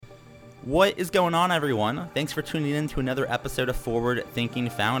What is going on, everyone? Thanks for tuning in to another episode of Forward Thinking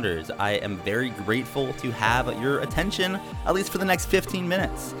Founders. I am very grateful to have your attention, at least for the next 15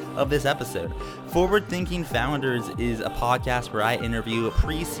 minutes of this episode. Forward Thinking Founders is a podcast where I interview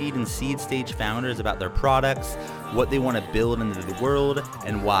pre-seed and seed stage founders about their products, what they want to build into the world,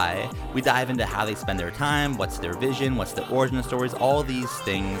 and why. We dive into how they spend their time, what's their vision, what's the origin stories, all these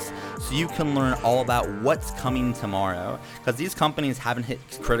things, so you can learn all about what's coming tomorrow. Because these companies haven't hit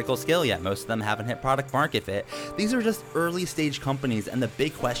critical scale yet. Most of them haven't hit product market fit. These are just early stage companies, and the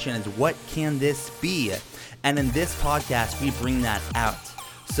big question is, what can this be? And in this podcast, we bring that out.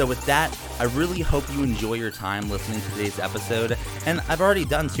 So with that, I really hope you enjoy your time listening to today's episode. And I've already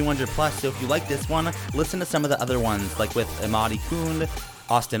done 200 plus, so if you like this one, listen to some of the other ones, like with Imadi Kund,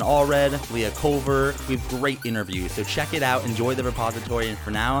 Austin Allred, Leah Culver. We have great interviews, so check it out, enjoy the repository, and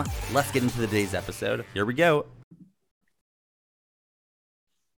for now, let's get into today's episode. Here we go.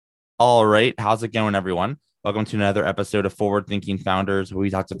 All right, how's it going, everyone? Welcome to another episode of Forward Thinking Founders, where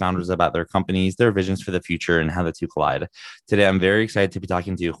we talk to founders about their companies, their visions for the future, and how the two collide. Today, I'm very excited to be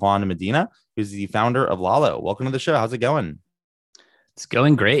talking to Juan Medina, who's the founder of Lalo. Welcome to the show. How's it going? It's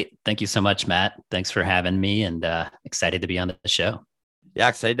going great. Thank you so much, Matt. Thanks for having me, and excited to be on the show. Yeah,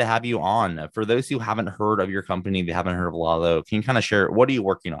 excited to have you on. For those who haven't heard of your company, they haven't heard of Lalo, can you kind of share, what are you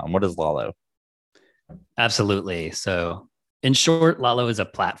working on? What is Lalo? Absolutely. So in short, Lalo is a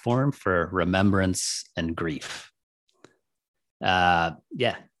platform for remembrance and grief. Yeah,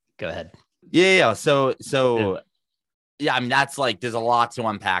 go ahead. Yeah. So yeah, I mean, that's like, there's a lot to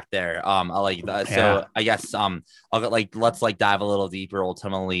unpack there. I like that. So I guess, let's dive a little deeper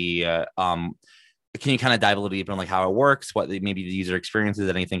ultimately. Can you kind of dive a little deeper on like how it works, what maybe the user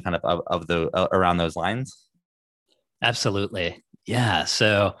experiences, anything kind of the around those lines? Absolutely. Yeah.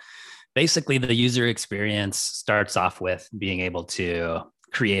 So basically, the user experience starts off with being able to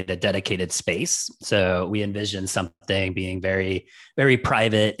create a dedicated space. So we envision something being very, very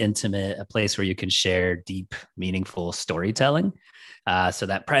private, intimate, a place where you can share deep, meaningful storytelling. So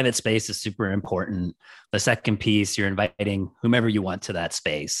that private space is super important. The second piece, you're inviting whomever you want to that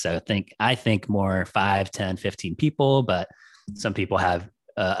space. So I think more 5, 10, 15 people, but some people have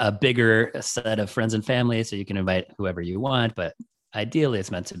a bigger set of friends and family, so you can invite whoever you want, but ideally,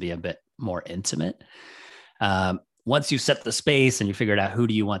 it's meant to be a bit more intimate. Once you set the space and you figured out who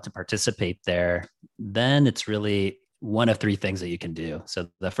do you want to participate there, then it's really one of three things that you can do. So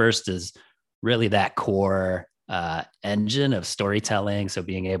the first is really that core engine of storytelling. So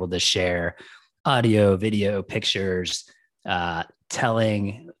being able to share audio, video, pictures,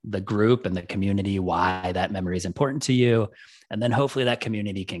 telling the group and the community why that memory is important to you. And then hopefully that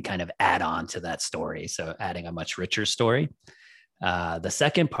community can kind of add on to that story. So adding a much richer story. The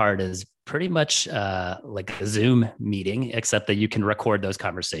second part is pretty much like a Zoom meeting, except that you can record those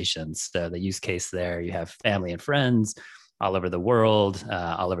conversations. So the use case there, you have family and friends all over the world,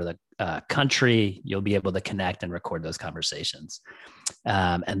 all over the country. You'll be able to connect and record those conversations.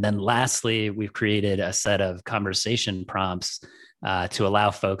 And then lastly, we've created a set of conversation prompts to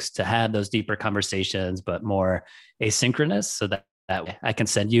allow folks to have those deeper conversations, but more asynchronous, so that way I can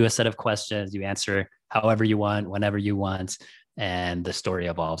send you a set of questions, you answer however you want, whenever you want, and the story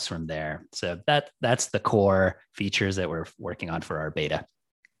evolves from there. So that's the core features that we're working on for our beta.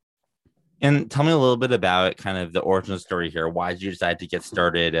 And tell me a little bit about kind of the origin story here. Why did you decide to get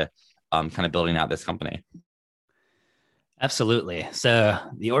started kind of building out this company? Absolutely. So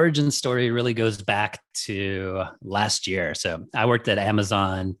the origin story really goes back to last year. So I worked at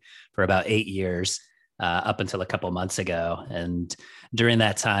Amazon for about 8 years, up until a couple of months ago. And during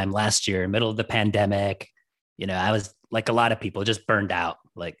that time last year, middle of the pandemic, I was like a lot of people, just burned out,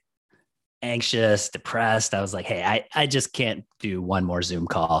 like anxious, depressed. I was like, hey, I just can't do one more Zoom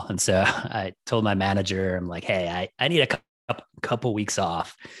call. And so I told my manager, I'm like, hey, I need a couple weeks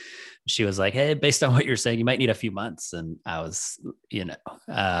off. She was like, hey, based on what you're saying, you might need a few months. And I was,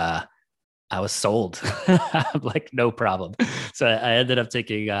 I was sold. I'm like, no problem. So I ended up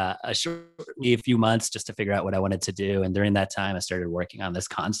taking a few months just to figure out what I wanted to do. And during that time, I started working on this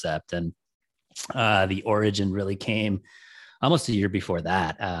concept. And the origin really came almost a year before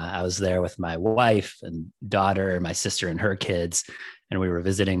that. I was there with my wife and daughter, my sister and her kids, and we were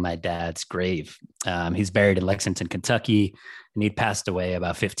visiting my dad's grave. He's buried in Lexington, Kentucky, and he'd passed away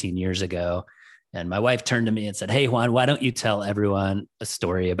about 15 years ago. And my wife turned to me and said, hey, Juan, why don't you tell everyone a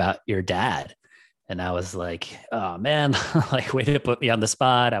story about your dad? And I was like, oh man, like way to put me on the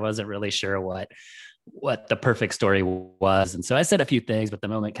spot. I wasn't really sure what the perfect story was. And so I said a few things, but the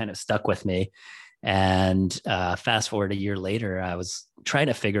moment kind of stuck with me. And fast forward a year later, I was trying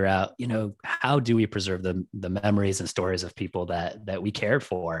to figure out, how do we preserve the memories and stories of people that we cared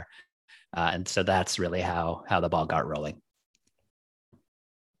for? And so that's really how the ball got rolling.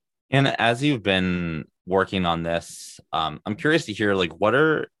 And as you've been working on this, I'm curious to hear like what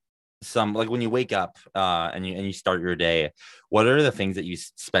are some like when you wake up and you start your day, what are the things that you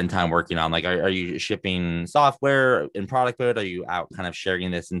spend time working on? Like, are you shipping software in product mode? Are you out kind of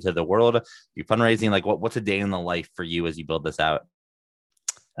sharing this into the world? Are you fundraising? Like, what's a day in the life for you as you build this out?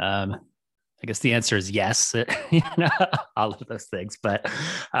 I guess the answer is yes, you know, all of those things. But,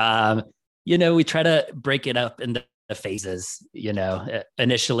 you know, we try to break it up into phases. You know,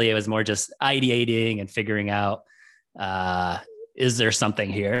 initially it was more just ideating and figuring out, is there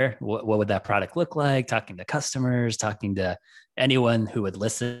something here? What would that product look like? Talking to customers, talking to anyone who would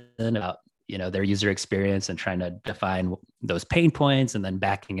listen about, you know, their user experience and trying to define those pain points and then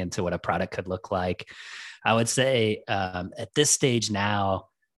backing into what a product could look like. I would say at this stage now,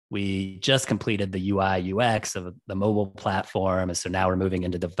 we just completed the UI UX of the mobile platform. And so now we're moving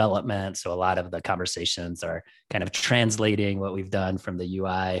into development. So a lot of the conversations are kind of translating what we've done from the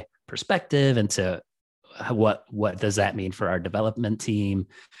UI perspective into what does that mean for our development team?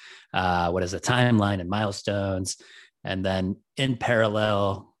 What is the timeline and milestones? And then in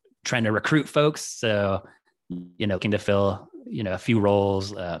parallel, trying to recruit folks. So, you know, looking to fill, you know, a few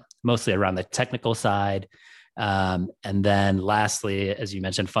roles, mostly around the technical side. And then lastly, as you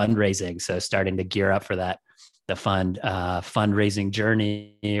mentioned, fundraising. So starting to gear up for that, the fundraising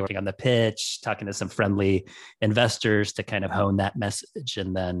journey, working on the pitch, talking to some friendly investors to kind of hone that message,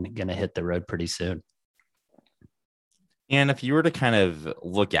 and then going to hit the road pretty soon. And if you were to kind of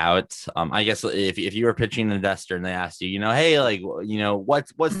look out, I guess if you were pitching an investor and they asked you, you know, hey, like, you know,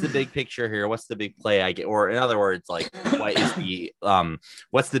 what's the big picture here? What's the big play I get? Or in other words, like, what is the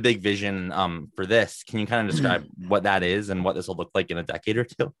what's the big vision for this? Can you kind of describe what that is and what this will look like in a decade or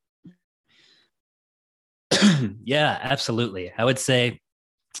two? Yeah, absolutely. I would say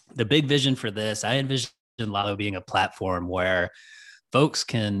the big vision for this, I envision Lalo being a platform where folks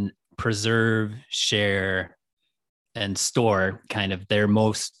can preserve, share, and store kind of their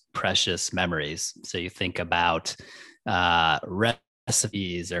most precious memories. So you think about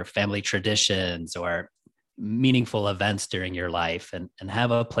recipes or family traditions or meaningful events during your life, and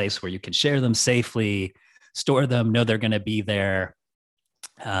have a place where you can share them safely, store them, know they're going to be there,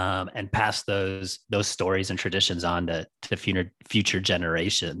 and pass those stories and traditions on to future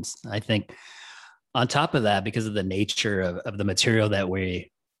generations. I think on top of that, because of the nature of the material that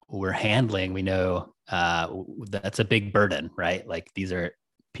we're handling, we know that's a big burden, right? Like these are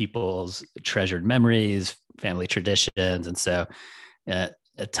people's treasured memories, family traditions. And so at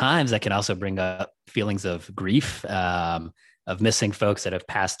times that can also bring up feelings of grief, of missing folks that have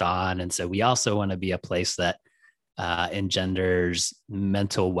passed on. And so we also want to be a place that engenders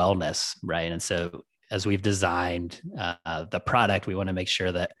mental wellness, right? And so as we've designed the product, we want to make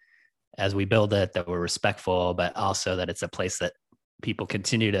sure that as we build it, that we're respectful, but also that it's a place that people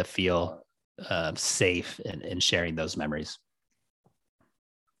continue to feel safe in sharing those memories.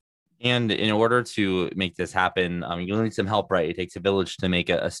 And in order to make this happen, you'll need some help, right? It takes a village to make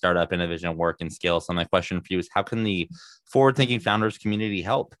a startup and a vision work and scale. So my question for you is, how can the forward-thinking founders community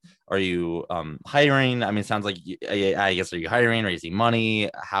help? Are you hiring? I mean, it sounds like, I guess, are you hiring, raising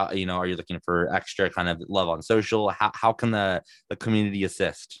money? How, you know, are you looking for extra kind of love on social? How can the community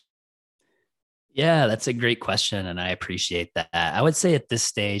assist? Yeah, that's a great question, and I appreciate that. I would say at this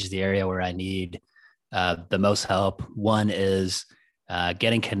stage, the area where I need the most help, one is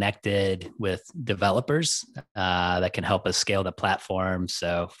getting connected with developers that can help us scale the platform.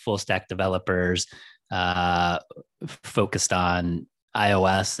 So full stack developers focused on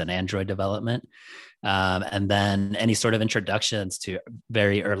iOS and Android development. And then any sort of introductions to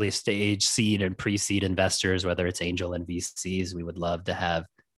very early stage seed and pre-seed investors, whether it's angel and VCs, we would love to have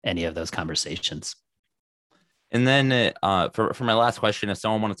any of those conversations. And then for my last question, if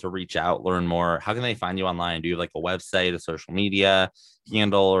someone wanted to reach out, learn more, how can they find you online? Do you have like a website, a social media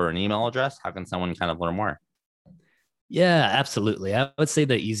handle, or an email address? How can someone kind of learn more? Yeah, absolutely. I would say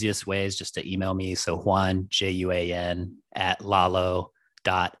the easiest way is just to email me. So Juan, Juan, at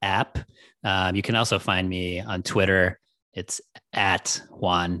lalo.app. You can also find me on Twitter. It's at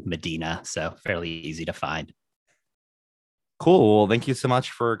Juan Medina. So fairly easy to find. Cool. Well, thank you so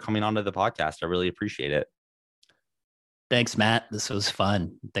much for coming onto the podcast. I really appreciate it. Thanks, Matt. This was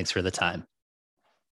fun. Thanks for the time.